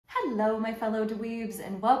Hello, my fellow dweebs,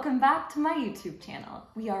 and welcome back to my YouTube channel.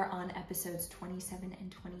 We are on episodes 27 and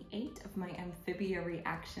 28 of my Amphibia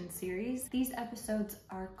reaction series. These episodes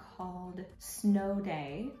are called Snow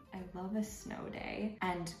Day, I love a snow day,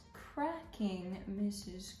 and Cracking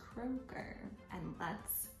Mrs. Croaker. And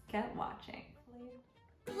let's get watching.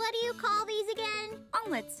 What do you call these again?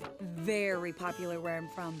 Omelets. Very popular where I'm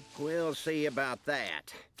from. We'll see about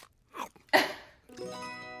that.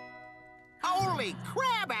 Holy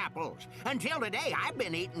crab apples! Until today, I've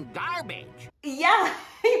been eating garbage. Yeah,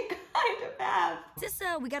 you kind of have. Is this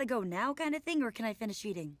we gotta go now kind of thing, or can I finish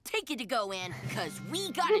eating? Take it to go, Ann, cause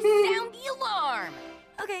we gotta sound the alarm.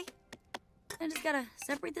 Okay. I just gotta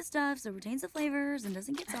separate the stuff so it retains the flavors and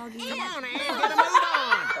doesn't get soggy. Come on, Ann, get a move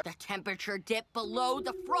on! The temperature dipped below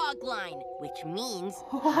the frog line, which means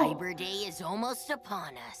Hybrid Day is almost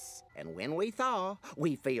upon us. And when we thaw,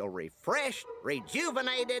 we feel refreshed,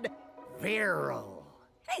 rejuvenated, virile.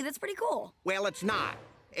 Hey, that's pretty cool. Well, it's not.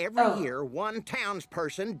 Every year, one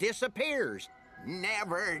townsperson disappears,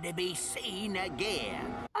 never to be seen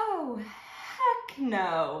again. Oh, heck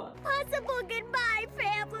no. Possible goodbye,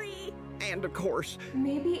 family. And of course,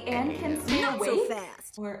 Maybe Anne can stay Not awake so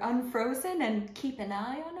fast. or unfrozen and keep an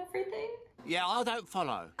eye on everything. Yeah, I don't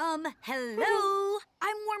follow. Hello?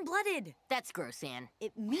 I'm warm-blooded. That's gross, Ann.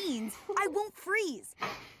 It means I won't freeze.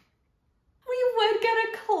 We would get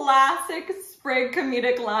a classic Sprig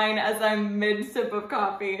comedic line as I'm mid-sip of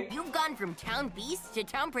coffee. You've gone from town beast to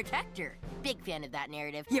town protector. Big fan of that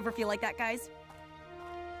narrative. You ever feel like that, guys?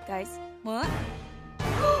 Guys? What?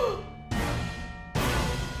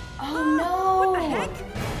 Oh no! What the heck?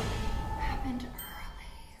 Happened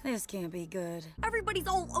early. This can't be good. Everybody's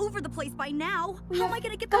all over the place by now. How am I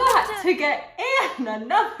gonna get them Got to get Anne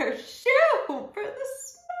another shoe for the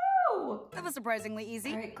snow. That was surprisingly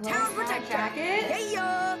easy. All right, Town gloves, hat, protector. jacket.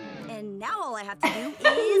 Yeah. And now all I have to do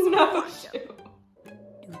is No wash 'em. shoe.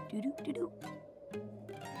 Do.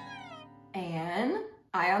 Anne,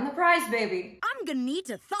 eye on the prize, baby. I'm gonna need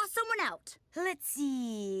to thaw someone out. Let's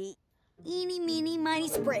see. Eeny, meeny, miny,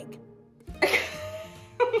 Sprig.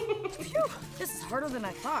 Phew, this is harder than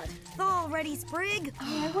I thought. Thaw already, Sprig.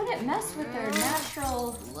 Oh, I wouldn't mess with their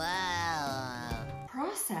natural Wow.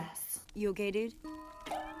 process. You okay, dude?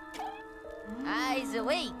 Eyes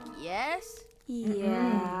awake, yes?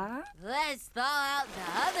 Yeah. Let's thaw out the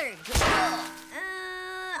other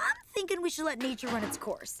I'm thinking we should let nature run its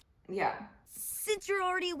course. Yeah. Since you're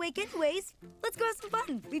already awake anyways, let's go have some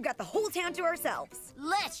fun. We've got the whole town to ourselves.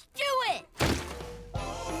 Let's do it!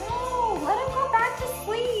 No, let him go back to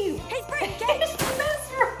sleep. Hey, Sprig, get It's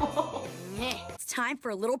miserable. It's time for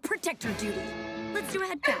a little protector duty. Let's do a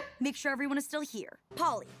head count. Make sure everyone is still here.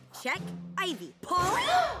 Polly, check. Ivy, Polly?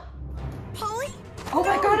 Polly? Oh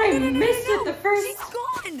my god, I missed it the first. She's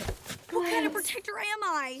gone! What kind of protector am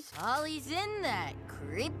I? Ollie's in that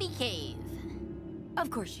creepy cave. Of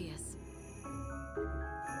course she is.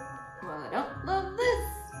 Well, I don't love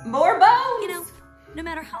this. More bones. You know, no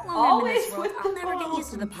matter how long Always I'm in this world, with I'll the never get used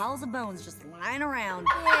to the bones. piles of bones just lying around.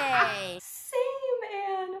 Hey. Same,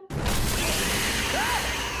 Anne.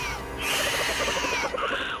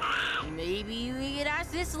 Maybe we could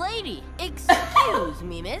ask this lady. Excuse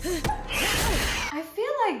me, miss. I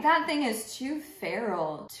feel like that thing is too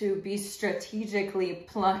feral to be strategically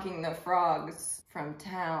plucking the frogs from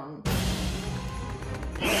town.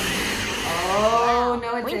 Oh,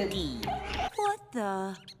 no, it did. Winky. What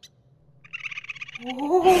the?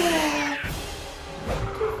 Oh.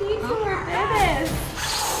 To feed to her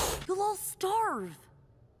babies. You'll all starve.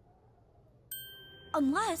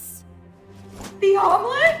 Unless... The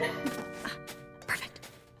omelet? Perfect.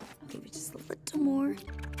 Maybe just a little more.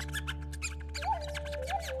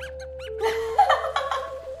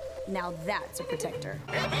 Now that's a protector.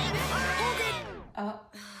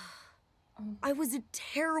 I was a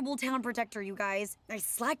terrible town protector, you guys. I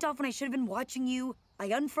slacked off when I should have been watching you. I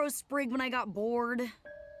unfroze Sprig when I got bored.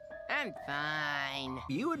 I'm fine.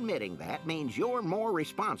 you admitting that means you're more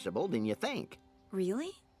responsible than you think.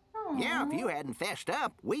 Really? Yeah, if you hadn't fessed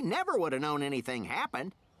up, we never would have known anything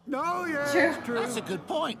happened. No, yeah, True. it's true. That's a good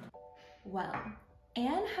point. Well,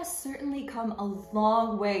 Anne has certainly come a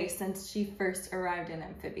long way since she first arrived in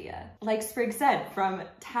Amphibia. Like Sprig said, from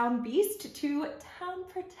town beast to town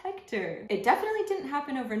protector. It definitely didn't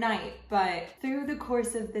happen overnight, but through the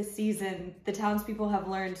course of this season, the townspeople have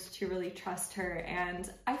learned to really trust her, and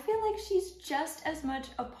I feel like she's just as much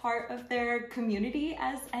a part of their community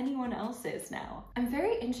as anyone else is now. I'm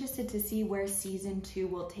very interested to see where season 2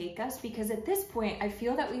 will take us, because at this point, I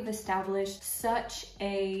feel that we've established such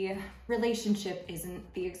a relationship is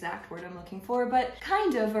isn't the exact word I'm looking for, but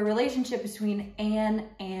kind of a relationship between Anne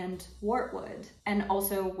and Wartwood, and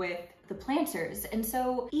also with the planters. And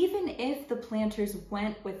so even if the planters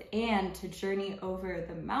went with Anne to journey over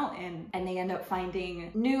the mountain and they end up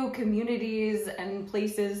finding new communities and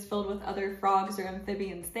places filled with other frogs or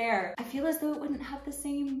amphibians there, I feel as though it wouldn't have the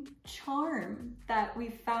same charm that we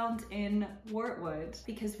found in Wartwood,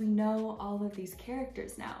 because we know all of these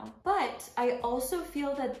characters now. But I also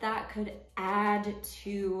feel that that could add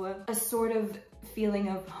to a sort of feeling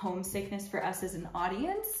of homesickness for us as an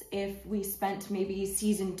audience if we spent maybe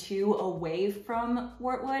season 2 away from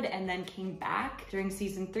Wartwood and then came back during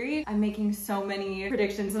season 3. I'm making so many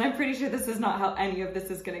predictions and I'm pretty sure this is not how any of this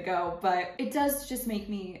is gonna go, but it does just make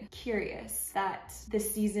me curious that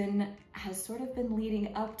this season has sort of been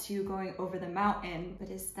leading up to going over the mountain, but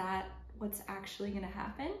is that what's actually gonna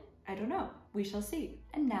happen? I don't know. We shall see.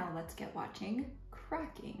 And now let's get watching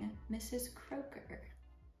Cracking Mrs. Croaker.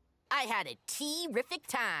 I had a terrific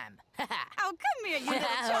time. Oh, come here, you little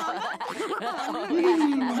chum.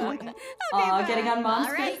 Aw, getting on Mom's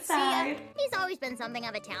All good right, see ya. side. He's always been something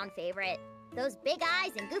of a town favorite. Those big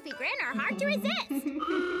eyes and goofy grin are hard to resist.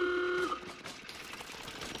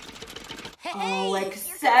 Hey, Oh, here comes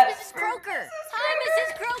except Mrs. for Croaker. Hi,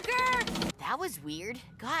 Mrs. Croaker. That was weird.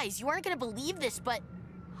 Guys, you aren't gonna believe this, but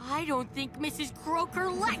I don't think Mrs. Croaker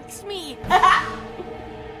likes me.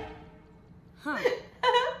 Huh.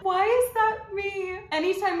 Why is that me?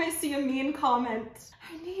 Anytime I see a mean comment,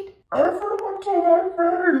 I need everyone to like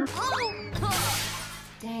me. Oh!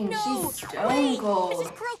 Dang, No! she's stone Wait! cold.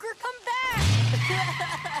 Mrs. Croaker, come back!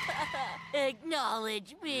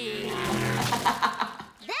 Acknowledge me.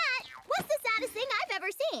 That was the saddest thing I've ever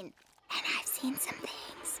seen. And I've seen some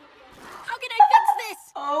things. How can I fix this?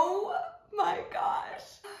 Oh my gosh.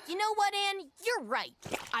 You know what, Anne? You're right.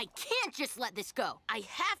 I can't just let this go. I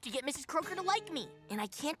have to get Mrs. Croaker to like me. And I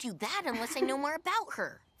can't do that unless I know more about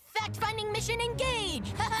her. Fact-finding mission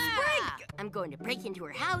engaged! I'm going to break into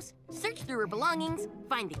her house, search through her belongings,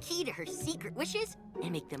 find the key to her secret wishes,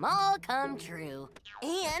 and make them all come true.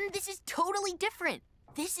 And this is totally different.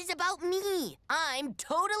 This is about me. I'm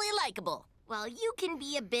totally likable. Well, you can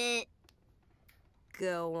be a bit...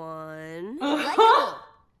 Go on. likable.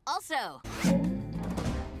 Also...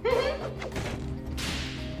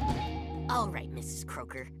 All right, Mrs.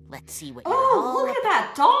 Croaker. Let's see what you're Oh, all look at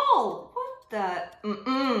that doll. What the?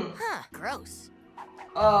 Mm-mm. Huh, gross.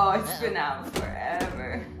 Oh, it's been out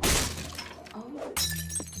forever. Oh.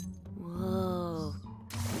 Whoa.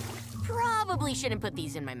 Probably shouldn't put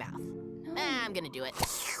these in my mouth. I'm gonna do it.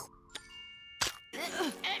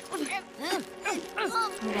 Oh my god,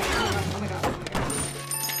 oh my god.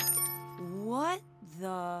 What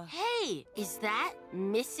the? Hey, is that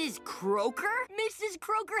Mrs. Croaker? Mrs.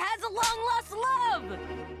 Croaker has a long-lost love!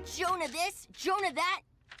 Jonah this, Jonah that,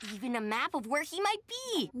 even a map of where he might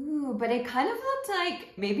be. Ooh, but it kind of looked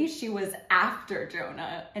like maybe she was after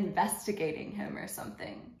Jonah, investigating him or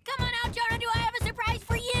something. Come on out, Jonah, do I have a surprise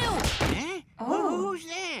for you? Eh? Oh. Who's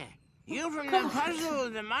there? You from the Puzzle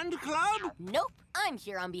of the Month Club? Nope, I'm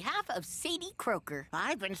here on behalf of Sadie Croaker.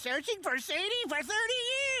 I've been searching for Sadie for 30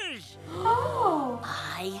 years. Oh.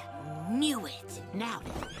 I knew it. Now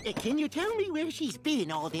then, can you tell me where she's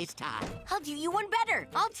been all this time? I'll do you one better.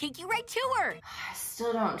 I'll take you right to her. I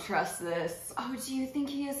still don't trust this. Oh, do you think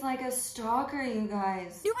he is like a stalker, you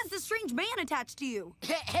guys? Who was the strange man attached to you?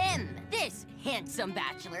 Him, this handsome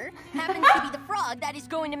bachelor, happens to be the frog that is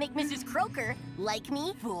going to make Mrs. Croaker like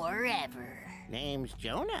me forever. Name's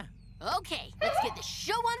Jonah. Okay, let's get the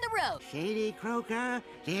show on the road. Sadie Croaker,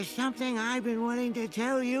 there's something I've been wanting to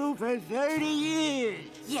tell you for 30 years.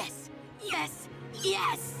 Yes, yes,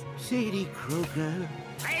 yes! Sadie Croaker.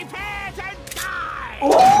 Prepare to die! Wait,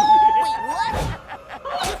 what?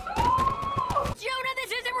 Jonah,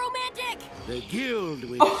 this isn't romantic! The guild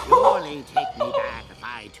would surely take me back if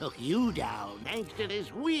I took you down, thanks to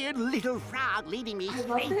this weird little frog leading me I love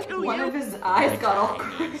straight that to one you. of his eyes got all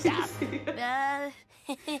Tiny crazy.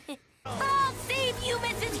 I'll save you,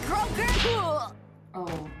 Mrs. Croaker!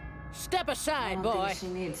 Oh. Step I aside, don't boy. think she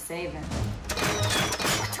needs saving.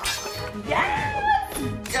 Yes!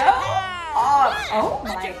 Go off! Oh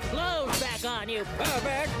Put my. your clothes back on, you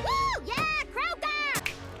pervert. Woo! Yeah,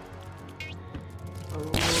 Croaker!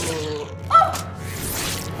 Oh!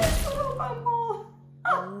 This little bumble.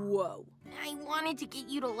 Whoa. I wanted to get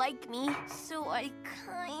you to like me, so I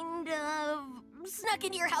kind of snuck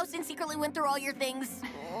into your house and secretly went through all your things.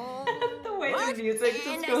 The way What? the music just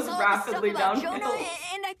And I goes saw rapidly the stuff about downhill. Jonah,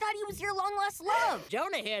 and I thought he was your long-lost love.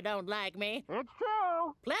 Jonah here don't like me. It's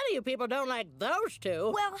true. Plenty of people don't like those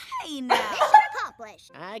two. Well, hey now. Mission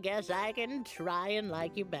accomplished. I guess I can try and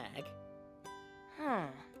like you back.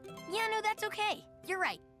 Yeah, no, that's okay. You're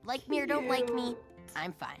right. Like me or don't like me,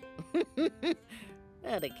 I'm fine.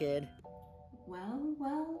 That a kid. Well,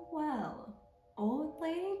 well, well. Old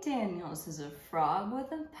Lady Daniels is a frog with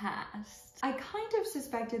a past. I kind of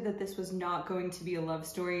suspected that this was not going to be a love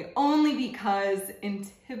story only because in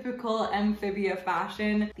typical Amphibia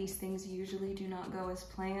fashion, these things usually do not go as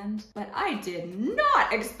planned. But I did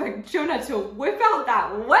not expect Jonah to whip out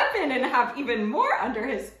that weapon and have even more under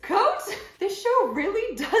his coat. This show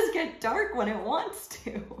really does get dark when it wants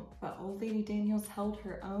to. But Old Lady Daniels held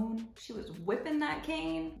her own. She was whipping that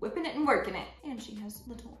cane, whipping it and working it. And she has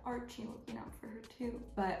little Archie looking out for her too.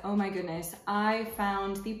 But oh my goodness, I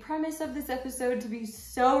found the premise of this episode to be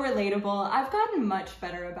so relatable. I've gotten much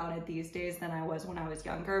better about it these days than I was when I was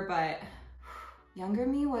younger, but younger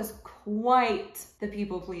me was quite the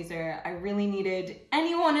people pleaser. I really needed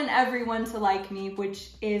anyone and everyone to like me, which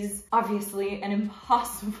is obviously an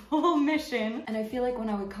impossible mission. And I feel like when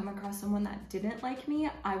I would come across someone that didn't like me,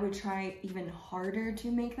 I would try even harder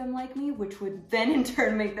to make them like me, which would then in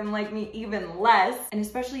turn make them like me even less. And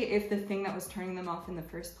especially if the thing that was turning them off in the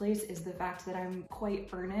first place is the fact that I'm quite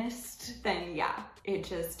earnest, then yeah, it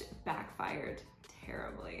just backfired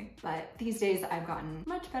terribly. But these days I've gotten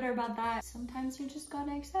much better about that. Sometimes you just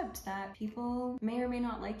gotta accept that people may or may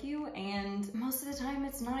not like you, and most of the time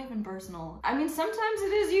it's not even personal. I mean, sometimes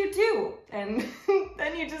it is you too, and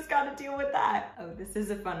then you just gotta deal with that. Oh, this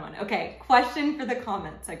is a fun one. Okay, question for the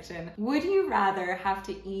comment section. Would you rather have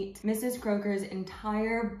to eat Mrs. Croaker's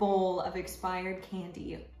entire bowl of expired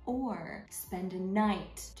candy or spend a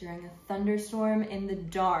night during a thunderstorm in the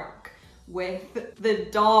dark with the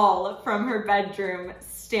doll from her bedroom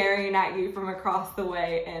staring at you from across the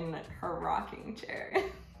way in her rocking chair?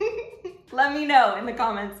 Let me know in the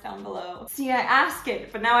comments down below. See, I ask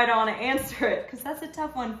it, but now I don't want to answer it because that's a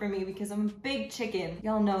tough one for me because I'm a big chicken.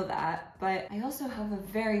 Y'all know that, but I also have a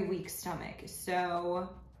very weak stomach, so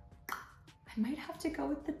I might have to go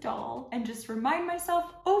with the doll and just remind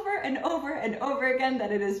myself over and over and over again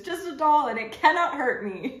that it is just a doll and it cannot hurt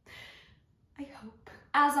me. I hope.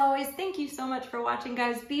 As always, thank you so much for watching,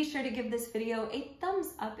 guys. Be sure to give this video a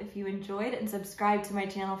thumbs up if you enjoyed and subscribe to my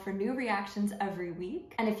channel for new reactions every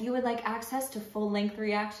week. And if you would like access to full-length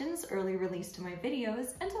reactions, early release to my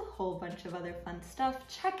videos, and a whole bunch of other fun stuff,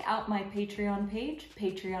 check out my Patreon page,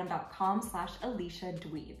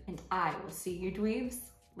 patreon.com/AliciaDweeb. And I will see you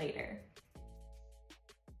dweebs later.